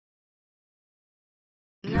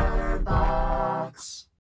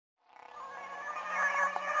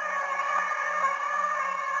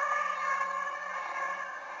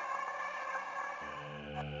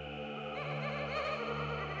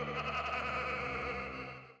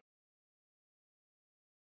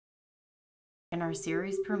In our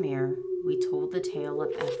series premiere, we told the tale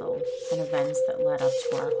of Ethel and events that led up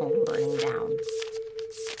to our home burning down.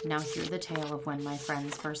 Now hear the tale of when my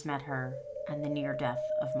friends first met her and the near death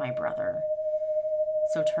of my brother.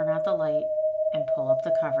 So turn out the light and pull up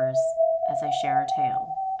the covers as I share a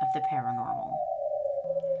tale of the paranormal.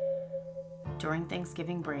 During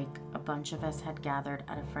Thanksgiving break, a bunch of us had gathered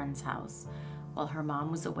at a friend's house while her mom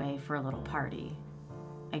was away for a little party.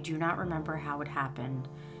 I do not remember how it happened,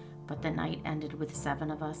 but the night ended with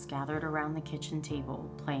 7 of us gathered around the kitchen table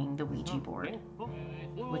playing the Ouija board.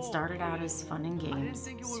 What started out as fun and games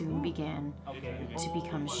soon began to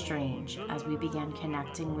become strange as we began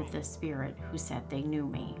connecting with the spirit who said they knew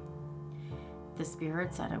me. The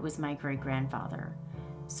spirit said it was my great-grandfather,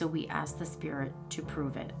 so we asked the spirit to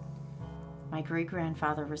prove it. My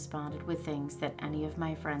great-grandfather responded with things that any of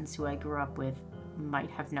my friends who I grew up with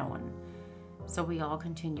might have known. So we all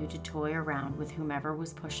continued to toy around with whomever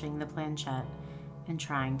was pushing the planchette and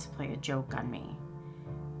trying to play a joke on me.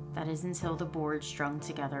 That is until the board strung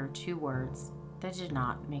together 2 words that did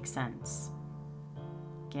not make sense.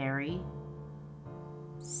 Gary,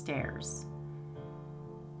 stairs.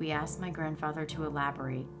 We asked my grandfather to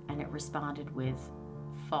elaborate, and it responded with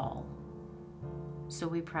fall. So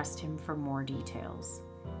we pressed him for more details.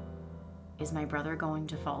 Is my brother going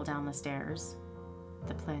to fall down the stairs?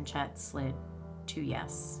 The planchette slid to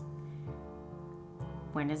yes.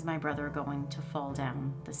 When is my brother going to fall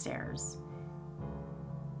down the stairs?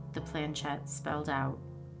 The planchette spelled out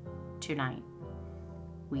tonight.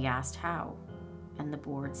 We asked how, and the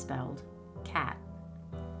board spelled cat.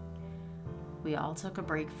 We all took a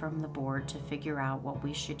break from the board to figure out what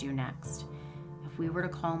we should do next. If we were to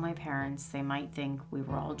call my parents, they might think we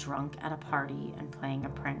were all drunk at a party and playing a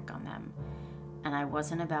prank on them, and I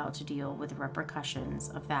wasn't about to deal with the repercussions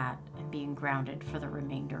of that and being grounded for the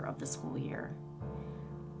remainder of the school year.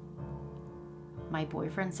 My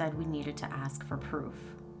boyfriend said we needed to ask for proof,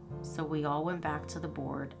 so we all went back to the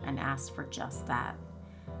board and asked for just that.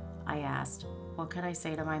 I asked, what could I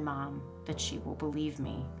say to my mom that she will believe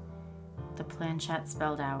me? The planchette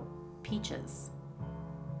spelled out peaches.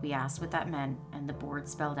 We asked what that meant, and the board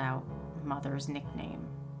spelled out mother's nickname.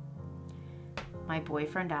 My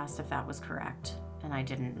boyfriend asked if that was correct, and I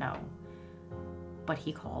didn't know, but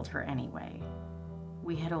he called her anyway.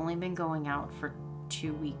 We had only been going out for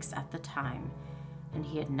 2 weeks at the time, and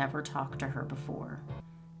he had never talked to her before.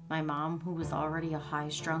 My mom, who was already a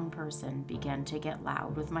high-strung person, began to get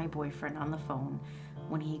loud with my boyfriend on the phone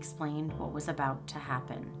when he explained what was about to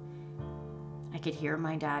happen. I could hear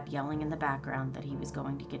my dad yelling in the background that he was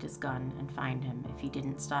going to get his gun and find him if he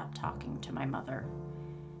didn't stop talking to my mother.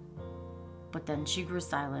 But then she grew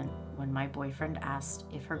silent when my boyfriend asked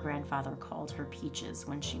if her grandfather called her Peaches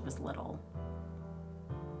when she was little.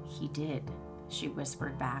 He did, she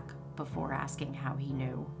whispered back before asking how he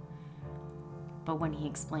knew. But when he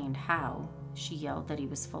explained how, she yelled that he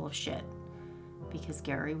was full of shit because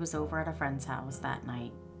Gary was over at a friend's house that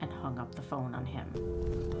night and hung up the phone on him.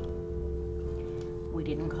 We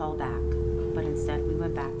didn't call back, but instead we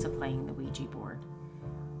went back to playing the Ouija board.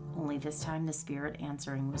 Only this time the spirit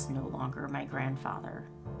answering was no longer my grandfather.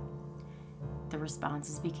 The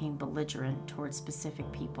responses became belligerent towards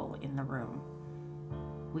specific people in the room.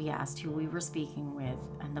 We asked who we were speaking with,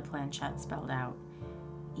 and the planchette spelled out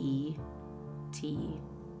E-T-H-E-L.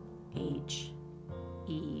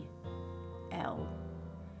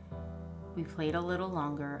 We played a little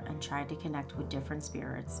longer and tried to connect with different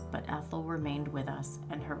spirits, but Ethel remained with us,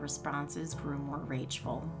 and her responses grew more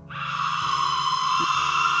rageful.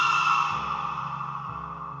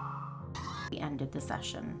 We ended the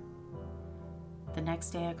session. The next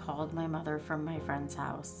day I called my mother from my friend's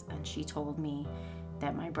house, and she told me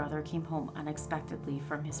that my brother came home unexpectedly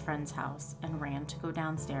from his friend's house and ran to go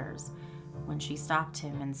downstairs when she stopped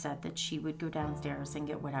him and said that she would go downstairs and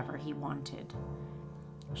get whatever he wanted.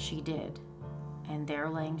 She did, and there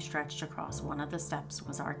laying stretched across one of the steps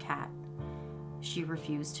was our cat. She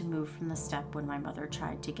refused to move from the step when my mother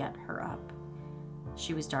tried to get her up.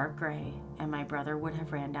 She was dark gray, and my brother would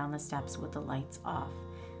have ran down the steps with the lights off,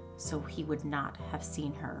 so he would not have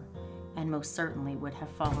seen her, and most certainly would have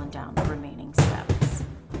fallen down the remaining steps.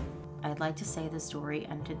 I'd like to say the story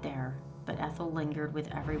ended there, but Ethel lingered with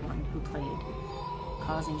everyone who played,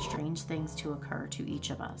 causing strange things to occur to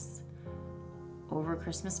each of us. Over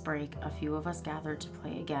Christmas break, a few of us gathered to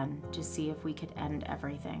play again to see if we could end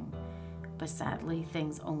everything, but sadly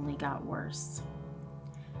things only got worse.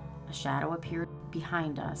 A shadow appeared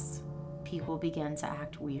behind us. People began to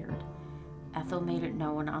act weird. Ethel made it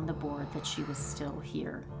known on the board that she was still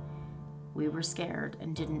here. We were scared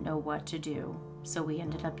and didn't know what to do, so we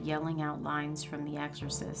ended up yelling out lines from The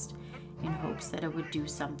Exorcist in hopes that it would do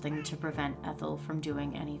something to prevent Ethel from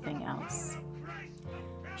doing anything else.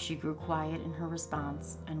 She grew quiet in her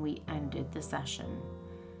response, and we ended the session.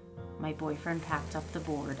 My boyfriend packed up the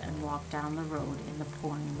board and walked down the road in the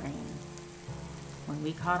pouring rain. When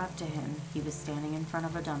we caught up to him, he was standing in front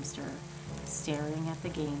of a dumpster, staring at the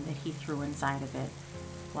game that he threw inside of it,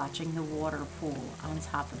 watching the water pool on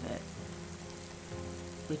top of it.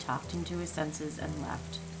 We talked him to his senses and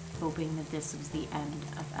left, hoping that this was the end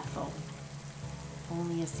of Ethel.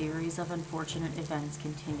 Only a series of unfortunate events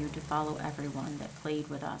continued to follow everyone that played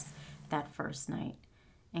with us that first night,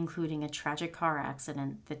 including a tragic car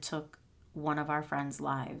accident that took one of our friends'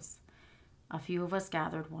 lives. A few of us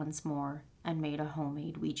gathered once more and made a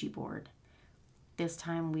homemade Ouija board. This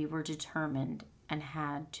time we were determined and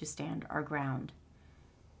had to stand our ground.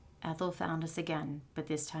 Ethel found us again, but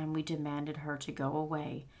this time we demanded her to go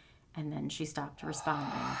away, and then she stopped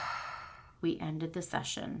responding. We ended the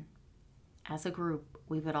session. As a group,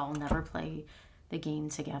 we would all never play the game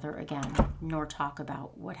together again, nor talk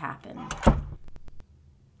about what happened.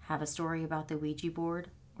 Have a story about the Ouija board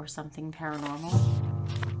or something paranormal?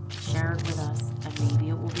 Share it with us, and maybe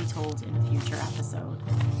it will be told in a future episode.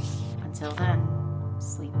 Until then,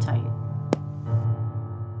 sleep tight.